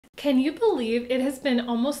Can you believe it has been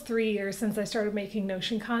almost 3 years since I started making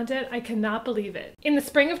Notion content? I cannot believe it. In the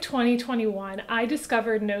spring of 2021, I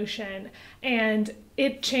discovered Notion and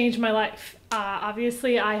it changed my life.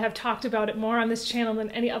 Obviously, I have talked about it more on this channel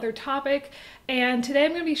than any other topic, and today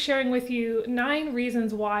I'm going to be sharing with you 9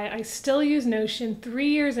 reasons why I still use Notion 3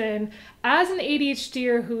 years in as an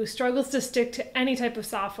ADHDer who struggles to stick to any type of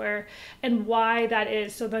software, and why that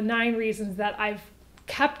is. So the 9 reasons that I've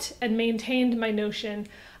kept and maintained my Notion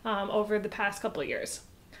over the past couple of years.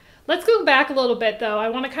 Let's go back a little bit though. I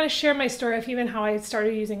want to kind of share my story of even how I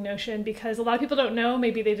started using Notion, because a lot of people don't know.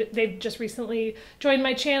 Maybe they've just recently joined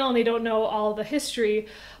my channel and they don't know all the history.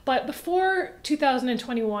 But before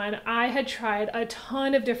 2021, I had tried a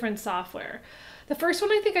ton of different software. The first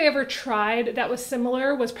one I think I ever tried that was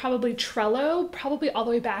similar was probably Trello, probably all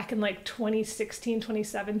the way back in like 2016,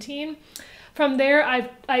 2017. From there,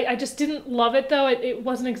 I just didn't love it though. It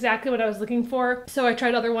wasn't exactly what I was looking for. So I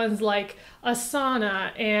tried other ones like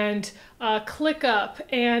Asana and ClickUp,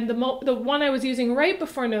 and the one I was using right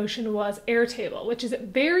before Notion was Airtable, which is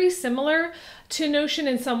very similar to Notion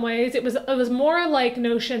in some ways. It was more like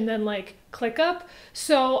Notion than like ClickUp.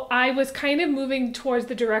 So I was kind of moving towards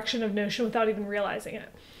the direction of Notion without even realizing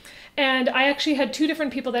it. And I actually had 2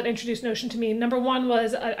 different people that introduced Notion to me. Number one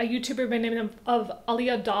was a YouTuber by the name of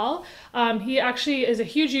ADHDer. He actually is a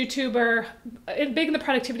huge YouTuber, big in the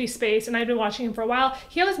productivity space, and I've been watching him for a while.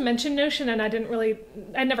 He always mentioned Notion and I'd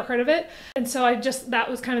never heard of it. And so that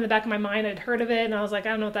was kind of in the back of my mind. I'd heard of it and I was like, I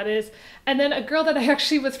don't know what that is. And then a girl that I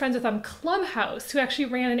actually was friends with on Clubhouse, who actually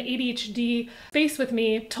ran an ADHD space with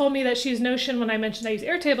me, told me that she used Notion when I mentioned I use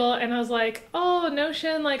Airtable. And I was like, oh,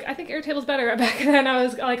 Notion, like I think Airtable's better. Back then I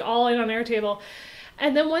was like all in on Airtable.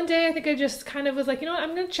 And then one day I think I just kind of was like, you know what,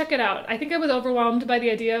 I'm going to check it out. I think I was overwhelmed by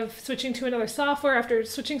the idea of switching to another software after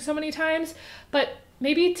switching so many times, but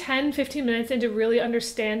maybe 10-15 minutes into really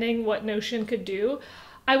understanding what Notion could do,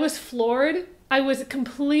 I was floored. I was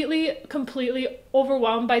completely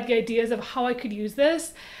overwhelmed by the ideas of how I could use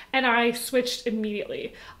this, and I switched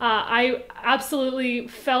immediately. I absolutely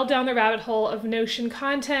fell down the rabbit hole of Notion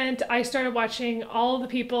content. I started watching all the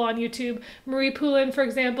people on YouTube. Marie Poulin, for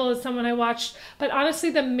example, is someone I watched, but honestly,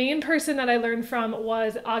 the main person that I learned from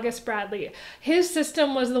was August Bradley. His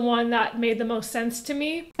system was the one that made the most sense to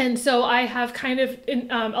me, and so I have kind of,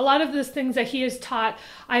 a lot of those things that he has taught,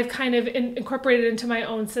 I've kind of incorporated into my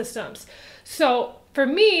own systems. So for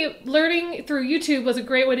me, learning through YouTube was a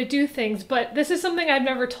great way to do things, but this is something I've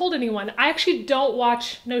never told anyone. I actually don't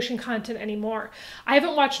watch Notion content anymore. I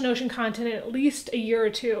haven't watched Notion content in at least a year or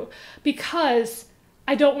 2 because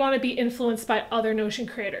I don't want to be influenced by other Notion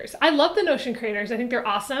creators. I love the Notion creators. I think they're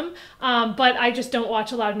awesome, but I just don't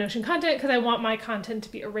watch a lot of Notion content because I want my content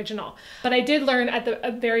to be original. But I did learn at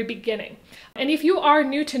the very beginning. And if you are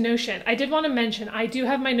new to Notion, I did want to mention, I do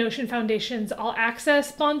have my Notion Foundations All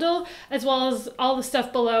Access bundle, as well as all the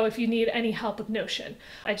stuff below if you need any help with Notion.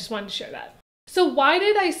 I just wanted to share that. So why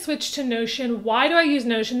did I switch to Notion? Why do I use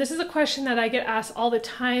Notion? This is a question that I get asked all the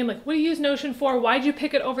time. Like, what do you use Notion for? Why did you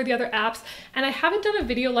pick it over the other apps? And I haven't done a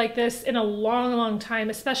video like this in a long time,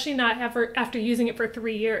 especially not ever after using it for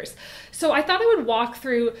 3 years. So I thought I would walk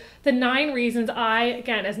through the 9 reasons I,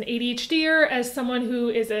 again, as an ADHDer, as someone who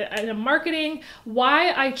is in marketing,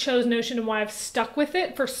 why I chose Notion and why I've stuck with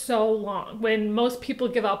it for so long when most people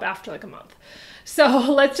give up after like a month.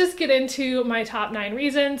 So let's just get into my top 9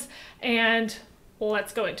 reasons and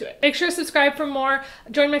let's go into it. Make sure to subscribe for more,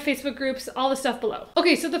 join my Facebook groups, all the stuff below.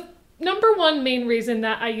 Okay, so the number 1 main reason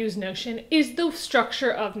that I use Notion is the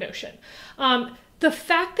structure of Notion. The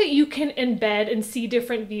fact that you can embed and see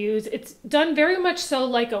different views, it's done very much so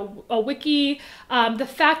like a wiki. The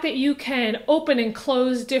fact that you can open and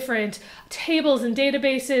close different tables and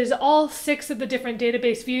databases, all 6 of the different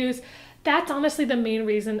database views, that's honestly the main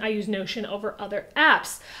reason I use Notion over other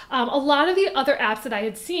apps. A lot of the other apps that I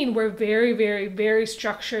had seen were very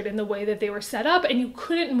structured in the way that they were set up, and you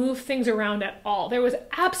couldn't move things around at all. There was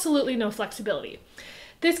absolutely no flexibility.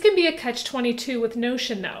 This can be a catch-22 with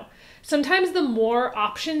Notion though. Sometimes the more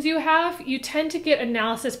options you have, you tend to get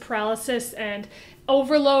analysis paralysis and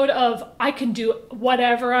overload of I can do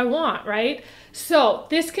whatever I want, right? So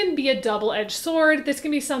this can be a double-edged sword. This can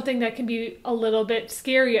be something that can be a little bit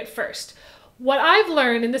scary at first. What I've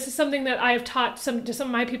learned, and this is something that I have taught to some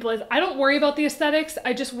of my people, is I don't worry about the aesthetics.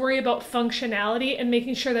 I just worry about functionality and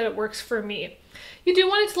making sure that it works for me. You do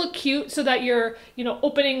want it to look cute so that you're,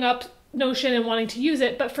 opening up Notion and wanting to use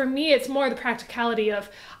it, but for me, it's more the practicality of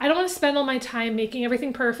I don't want to spend all my time making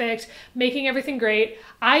everything perfect, making everything great.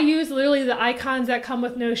 I use literally the icons that come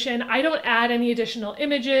with Notion. I don't add any additional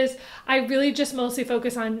images. I really just mostly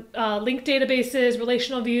focus on linked databases,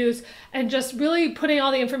 relational views, and just really putting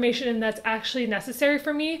all the information in that's actually necessary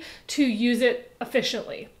for me to use it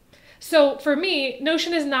efficiently. So for me,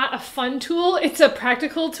 Notion is not a fun tool, it's a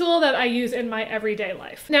practical tool that I use in my everyday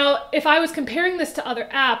life. Now, if I was comparing this to other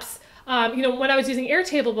apps, when I was using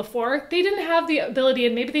Airtable before, they didn't have the ability,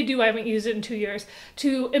 and maybe they do, I haven't used it in 2 years,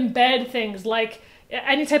 to embed things like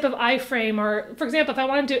any type of iframe, or for example, if I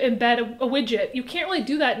wanted to embed a widget, you can't really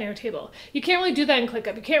do that in Airtable. You can't really do that in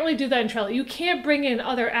ClickUp. You can't really do that in Trello. You can't bring in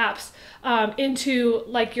other apps into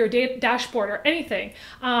like your dashboard or anything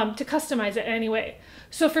to customize it in any way.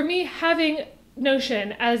 So for me, having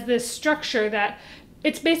Notion as this structure that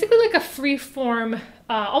it's basically like a free form,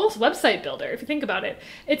 almost website builder, if you think about it.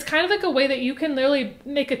 It's kind of like a way that you can literally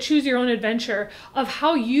make a choose your own adventure of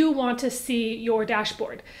how you want to see your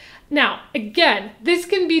dashboard. Now, again, this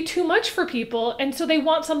can be too much for people, and so they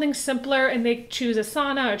want something simpler and they choose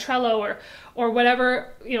Asana or Trello or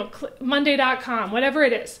whatever, Monday.com, whatever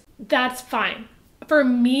it is. That's fine. For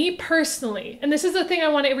me personally, and this is the thing I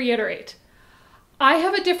want to reiterate, I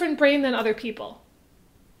have a different brain than other people.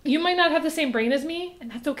 You might not have the same brain as me, and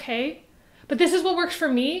that's okay. But this is what works for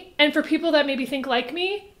me, and for people that maybe think like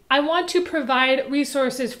me, I want to provide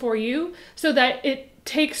resources for you so that it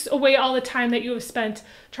takes away all the time that you have spent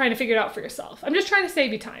trying to figure it out for yourself. I'm just trying to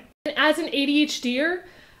save you time. And as an ADHDer,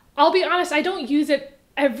 I'll be honest, I don't use it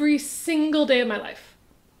every single day of my life.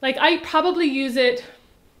 Like, I probably use it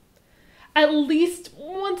at least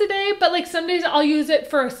once a day, but like some days I'll use it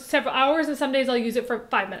for several hours and some days I'll use it for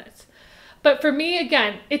 5 minutes. But for me,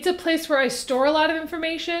 again, it's a place where I store a lot of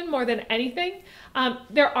information more than anything.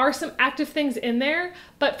 There are some active things in there,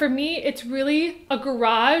 but for me, it's really a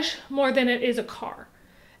garage more than it is a car,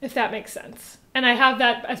 if that makes sense. And I have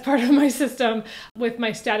that as part of my system with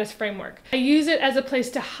my status framework. I use it as a place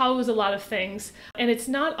to house a lot of things, and it's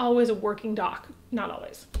not always a working doc, not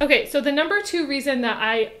always. Okay, so the number 2 reason that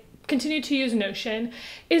I continue to use Notion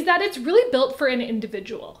is that it's really built for an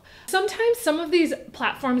individual. Sometimes some of these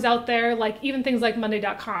platforms out there, like even things like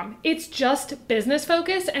Monday.com, it's just business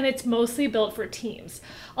focused and it's mostly built for teams.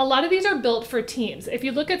 A lot of these are built for teams. If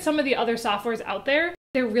you look at some of the other softwares out there,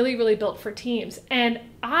 they're really, really built for teams. And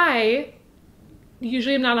I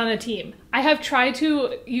usually am not on a team. I have tried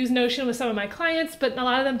to use Notion with some of my clients, but a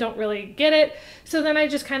lot of them don't really get it. So then I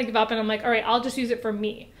just kind of give up and I'm like, all right, I'll just use it for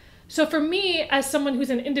me. So for me, as someone who's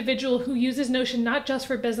an individual who uses Notion not just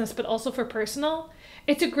for business, but also for personal,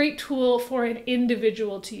 it's a great tool for an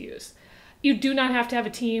individual to use. You do not have to have a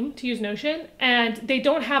team to use Notion, and they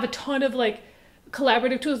don't have a ton of like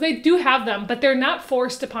collaborative tools. They do have them, but they're not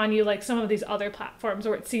forced upon you like some of these other platforms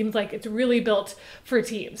where it seems like it's really built for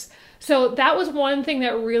teams. So that was one thing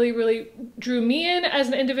that really, really drew me in as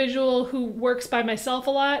an individual who works by myself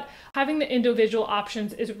a lot. Having the individual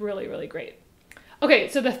options is really, really great. Okay,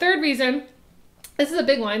 so the third reason, this is a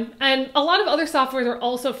big one, and a lot of other softwares are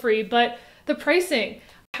also free, but the pricing,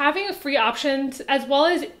 having a free options as well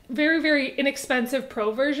as very, very inexpensive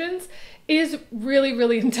pro versions is really,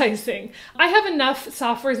 really enticing. I have enough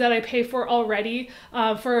softwares that I pay for already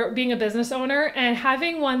for being a business owner, and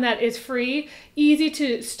having one that is free, easy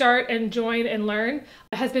to start and join and learn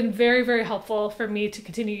has been very, very helpful for me to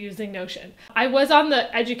continue using Notion. I was on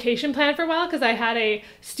the education plan for a while because I had a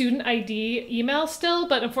student ID email still,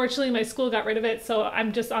 but unfortunately my school got rid of it, so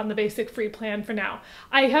I'm just on the basic free plan for now.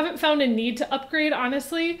 I haven't found a need to upgrade,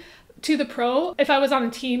 honestly, to the pro. If I was on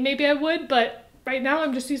a team, maybe I would, but right now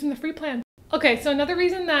I'm just using the free plan. Okay, so another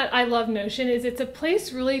reason that I love Notion is it's a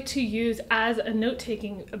place really to use as a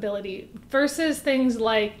note-taking ability versus things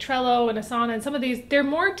like Trello and Asana and some of these, they're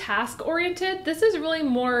more task-oriented. This is really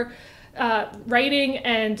more writing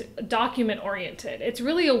and document-oriented. It's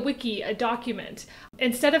really a wiki, a document.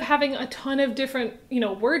 Instead of having a ton of different,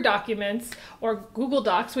 Word documents or Google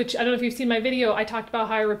Docs, which I don't know if you've seen my video, I talked about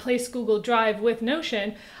how I replaced Google Drive with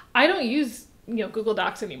Notion. I don't use Google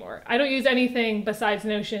Docs anymore. I don't use anything besides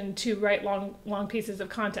Notion to write long pieces of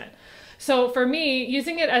content. So for me,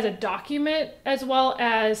 using it as a document as well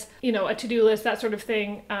as, a to-do list, that sort of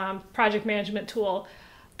thing, project management tool,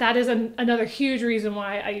 that is another huge reason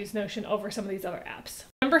why I use Notion over some of these other apps.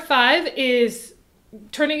 Number 5 is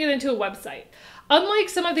turning it into a website. Unlike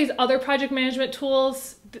some of these other project management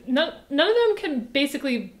tools, none of them can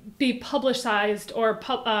basically be publicized or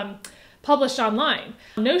published online.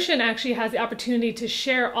 Notion actually has the opportunity to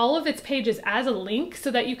share all of its pages as a link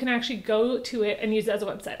so that you can actually go to it and use it as a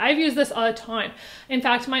website. I've used this a ton. In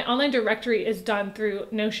fact, my online directory is done through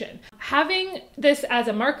Notion. Having this as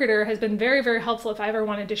a marketer has been very, very helpful if I ever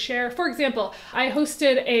wanted to share. For example, I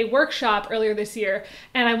hosted a workshop earlier this year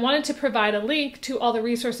and I wanted to provide a link to all the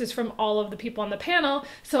resources from all of the people on the panel.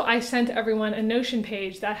 So I sent everyone a Notion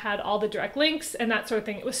page that had all the direct links and that sort of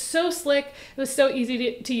thing. It was so slick. It was so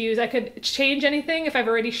easy to use. I could change anything. If I've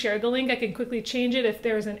already shared the link, I can quickly change it if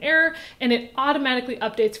there's an error, and it automatically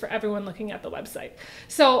updates for everyone looking at the website.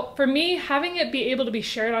 So for me, having it be able to be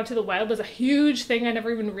shared onto the web was a huge thing I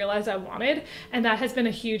never even realized I wanted, and that has been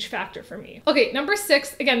a huge factor for me. Okay, number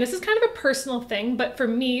 6, again, this is kind of a personal thing, but for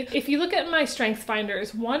me, if you look at my strength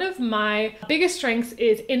finders, one of my biggest strengths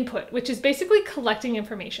is input, which is basically collecting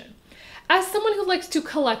information. As someone who likes to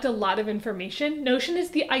collect a lot of information, Notion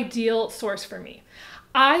is the ideal source for me.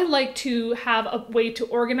 I like to have a way to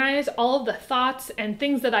organize all of the thoughts and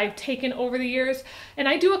things that I've taken over the years, and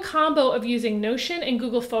I do a combo of using Notion and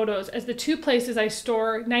Google Photos as the two places I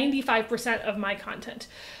store 95% of my content.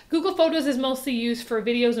 Google Photos is mostly used for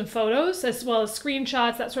videos and photos, as well as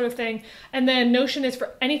screenshots, that sort of thing. And then Notion is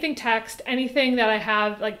for anything text, anything that I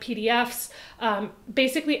have, like PDFs,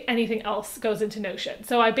 basically anything else goes into Notion.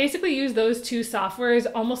 So I basically use those two softwares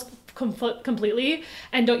almost completely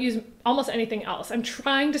and don't use almost anything else. I'm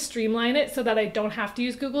trying to streamline it so that I don't have to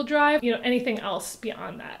use Google Drive, anything else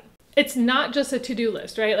beyond that. It's not just a to-do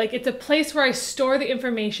list, right? Like, it's a place where I store the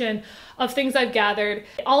information of things I've gathered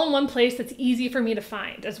all in one place that's easy for me to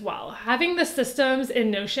find as well. Having the systems in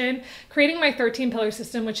Notion, creating my 13-pillar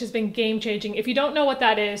system, which has been game-changing. If you don't know what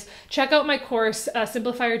that is, check out my course,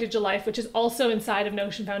 Simplify Your Digital Life, which is also inside of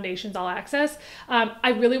Notion Foundations All Access.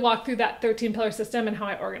 I really walk through that 13-pillar system and how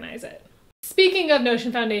I organize it. Speaking of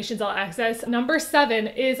Notion Foundations All Access, number 7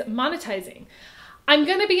 is monetizing. I'm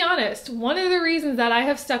going to be honest, one of the reasons that I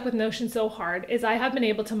have stuck with Notion so hard is I have been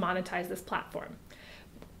able to monetize this platform.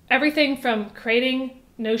 Everything from creating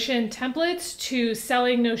Notion templates to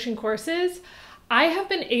selling Notion courses, I have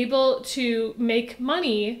been able to make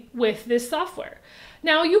money with this software.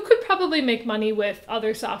 Now, you could probably make money with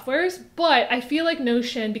other softwares, but I feel like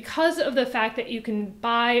Notion, because of the fact that you can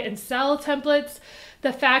buy and sell templates,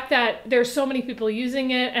 the fact that there's so many people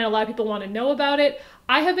using it and a lot of people want to know about it,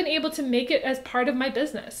 I have been able to make it as part of my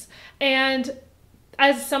business. And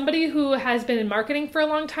as somebody who has been in marketing for a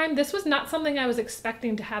long time, this was not something I was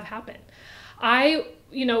expecting to have happen. I,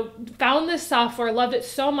 found this software, loved it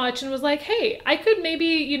so much, and was like, hey, I could maybe,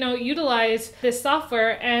 utilize this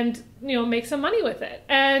software and, make some money with it.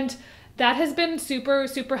 And that has been super,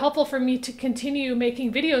 super helpful for me to continue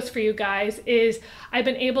making videos for you guys. Is I've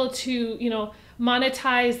been able to,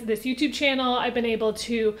 monetize this YouTube channel. I've been able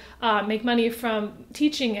to make money from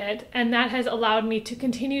teaching it, and that has allowed me to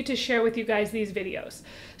continue to share with you guys these videos.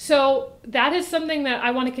 So that is something that I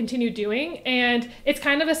want to continue doing, and it's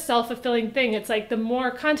kind of a self-fulfilling thing. It's like the more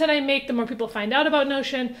content I make, the more people find out about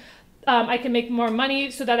Notion. I can make more money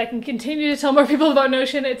so that I can continue to tell more people about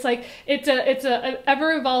Notion. It's like, it's a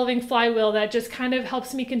ever-evolving flywheel that just kind of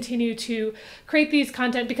helps me continue to create these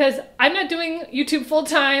content, because I'm not doing YouTube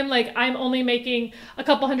full-time. Like, I'm only making a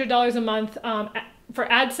couple $100s a month for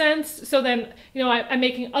AdSense. So then, I'm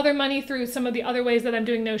making other money through some of the other ways that I'm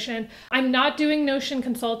doing Notion. I'm not doing Notion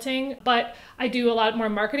consulting, but I do a lot more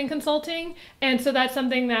marketing consulting. And so that's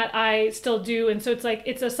something that I still do. And so it's like,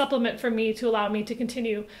 it's a supplement for me to allow me to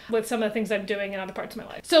continue with some of the things I'm doing in other parts of my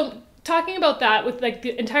life. So talking about that with like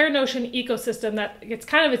the entire Notion ecosystem, that it's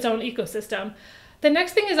kind of its own ecosystem. The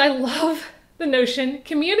next thing is I love the Notion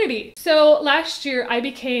community. So last year I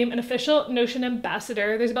became an official Notion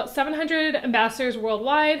ambassador. There's about 700 ambassadors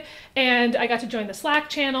worldwide, and I got to join the Slack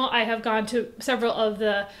channel. I have gone to several of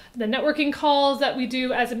the networking calls that we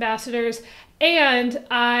do as ambassadors, and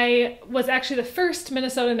I was actually the first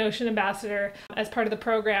Minnesota Notion ambassador as part of the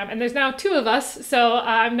program. And there's now 2 of us, so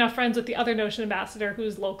I'm now friends with the other Notion ambassador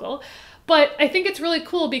who's local. But I think it's really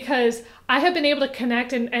cool because I have been able to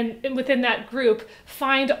connect and within that group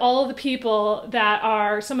find all of the people that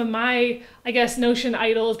are some of my, I guess, Notion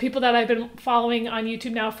idols, people that I've been following on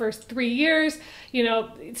YouTube now for 3 years.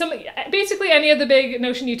 Basically any of the big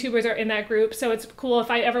Notion YouTubers are in that group. So it's cool.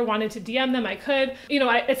 If I ever wanted to DM them, I could.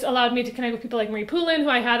 It's allowed me to connect with people like Marie Poulin, who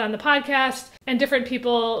I had on the podcast, and different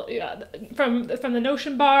people from the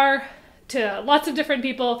Notion bar, to lots of different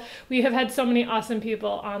people. We have had so many awesome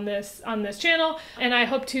people on this channel, and I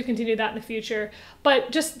hope to continue that in the future.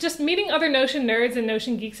 But just meeting other Notion nerds and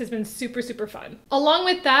Notion geeks has been super, super fun. Along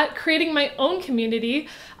with that, creating my own community,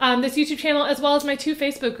 this YouTube channel, as well as my 2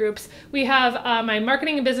 Facebook groups. We have my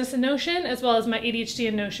marketing and business in Notion, as well as my ADHD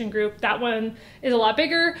in Notion group. That one is a lot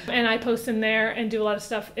bigger, and I post in there and do a lot of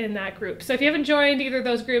stuff in that group. So if you haven't joined either of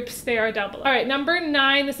those groups, they are down below. All right, number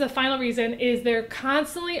 9, this is the final reason, is they're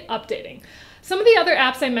constantly updating. Some of the other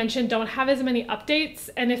apps I mentioned don't have as many updates,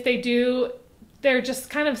 and if they do, they're just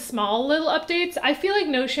kind of small little updates. I feel like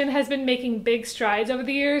Notion has been making big strides over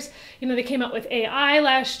the years. You know, they came out with AI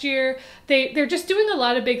last year. They're just doing a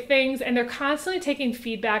lot of big things, and they're constantly taking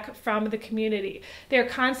feedback from the community. They're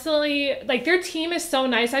constantly, like, their team is so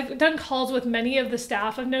nice. I've done calls with many of the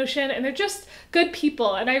staff of Notion, and they're just good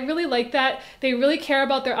people, and I really like that. They really care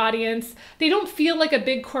about their audience. They don't feel like a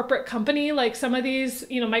big corporate company like some of these,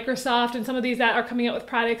 you know, Microsoft and some of these that are coming out with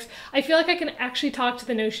products. I feel like I can actually talk to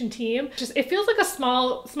the Notion team. It feels like a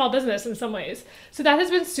small business in some ways. So that has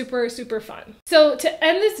been super, super fun. So to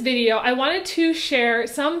end this video, I wanted to share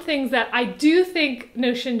some things that I do think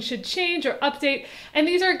Notion should change or update. And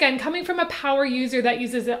these are, again, coming from a power user that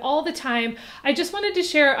uses it all the time. I just wanted to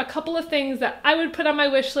share a couple of things that I would put on my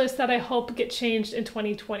wish list that I hope get changed in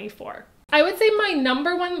 2024. I would say my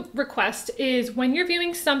number 1 request is when you're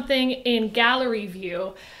viewing something in gallery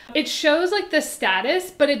view, it shows like the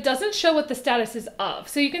status, but it doesn't show what the status is of.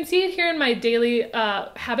 So you can see it here in my daily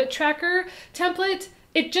habit tracker template.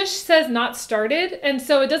 It just says not started, and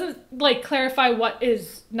so it doesn't like clarify what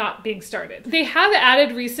is not being started. They have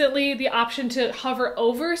added recently the option to hover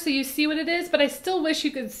over so you see what it is, but I still wish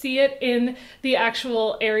you could see it in the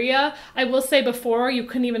actual area. I will say before you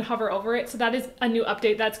couldn't even hover over it, so that is a new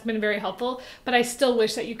update that's been very helpful, but I still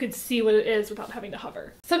wish that you could see what it is without having to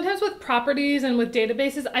hover. Sometimes with properties and with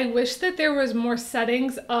databases, I wish that there was more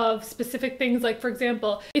settings of specific things. Like, for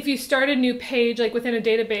example, if you start a new page like within a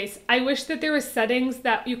database, I wish that there was settings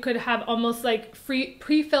that you could have almost like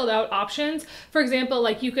pre-filled out options. For example,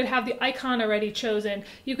 like you could have the icon already chosen.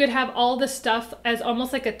 You could have all the stuff as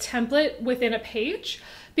almost like a template within a page,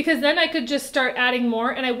 because then I could just start adding more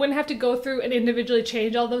and I wouldn't have to go through and individually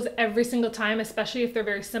change all those every single time, especially if they're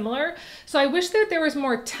very similar. So I wish that there was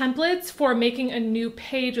more templates for making a new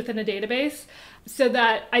page within a database, so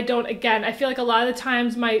that I don't, again, I feel like a lot of the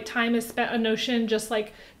times my time is spent on Notion just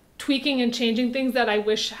like tweaking and changing things that I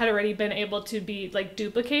wish had already been able to be like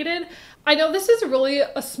duplicated. I know this is really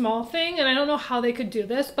a small thing and I don't know how they could do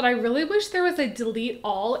this, but I really wish there was a delete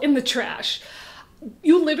all in the trash.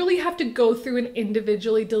 You literally have to go through and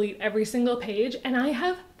individually delete every single page, and I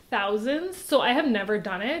have thousands, so I have never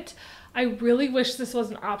done it. I really wish this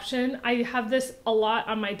was an option. I have this a lot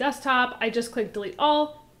on my desktop. I just click delete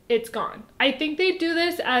all. It's gone. I think they do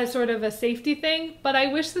this as sort of a safety thing, but I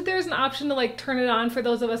wish that there's an option to like turn it on for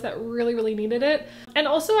those of us that really, really needed it. And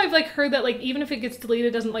also I've like heard that like even if it gets deleted,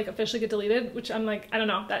 it doesn't like officially get deleted, which I'm like, I don't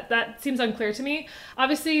know, that seems unclear to me.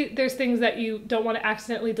 Obviously there's things that you don't want to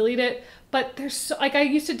accidentally delete it, but there's so, like I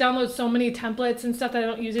used to download so many templates and stuff that I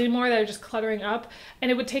don't use anymore that are just cluttering up,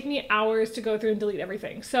 and it would take me hours to go through and delete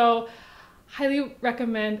everything. So highly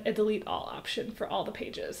recommend a delete all option for all the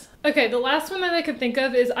pages. Okay, the last one that I could think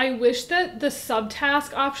of is I wish that the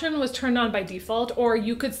subtask option was turned on by default, or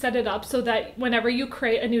you could set it up so that whenever you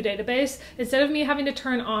create a new database, instead of me having to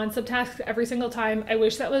turn on subtasks every single time, I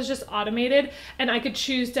wish that was just automated and I could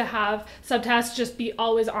choose to have subtasks just be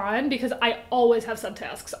always on, because I always have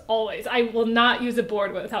subtasks, always. I will not use a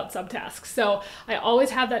board without subtasks. So I always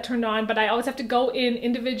have that turned on, but I always have to go in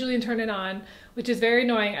individually and turn it on, which is very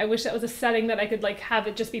annoying. I wish that was a setting that I could like have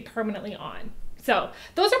it just be permanently on. So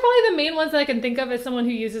those are probably the main ones that I can think of as someone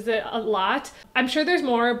who uses it a lot. I'm sure there's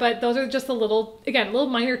more, but those are just the little, again, little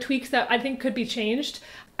minor tweaks that I think could be changed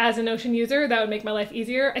as a Notion user that would make my life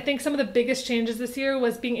easier. I think some of the biggest changes this year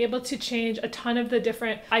was being able to change a ton of the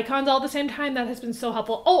different icons all at the same time. That has been so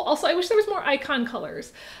helpful. Oh, also I wish there was more icon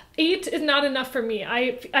colors. 8 is not enough for me.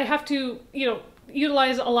 I have to, you know,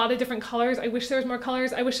 utilize a lot of different colors. I wish there was more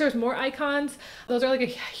colors. I wish there was more icons. Those are like a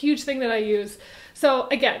huge thing that I use. So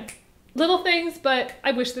again, little things, but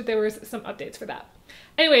I wish that there was some updates for that.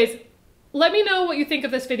 Anyways, let me know what you think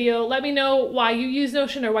of this video. Let me know why you use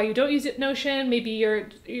Notion or why you don't use Notion. Maybe you're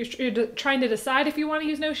trying to decide if you want to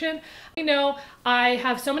use Notion. Let me know. I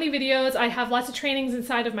have so many videos. I have lots of trainings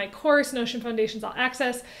inside of my course, Notion Foundations All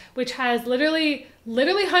Access, which has literally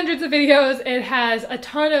hundreds of videos. It has a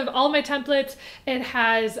ton of all my templates. It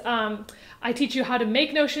has, I teach you how to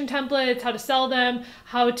make Notion templates, how to sell them,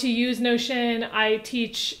 how to use Notion. I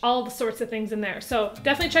teach all the sorts of things in there. So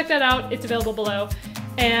definitely check that out. It's available below.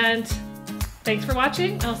 And Thanks for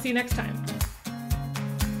watching. I'll see you next time.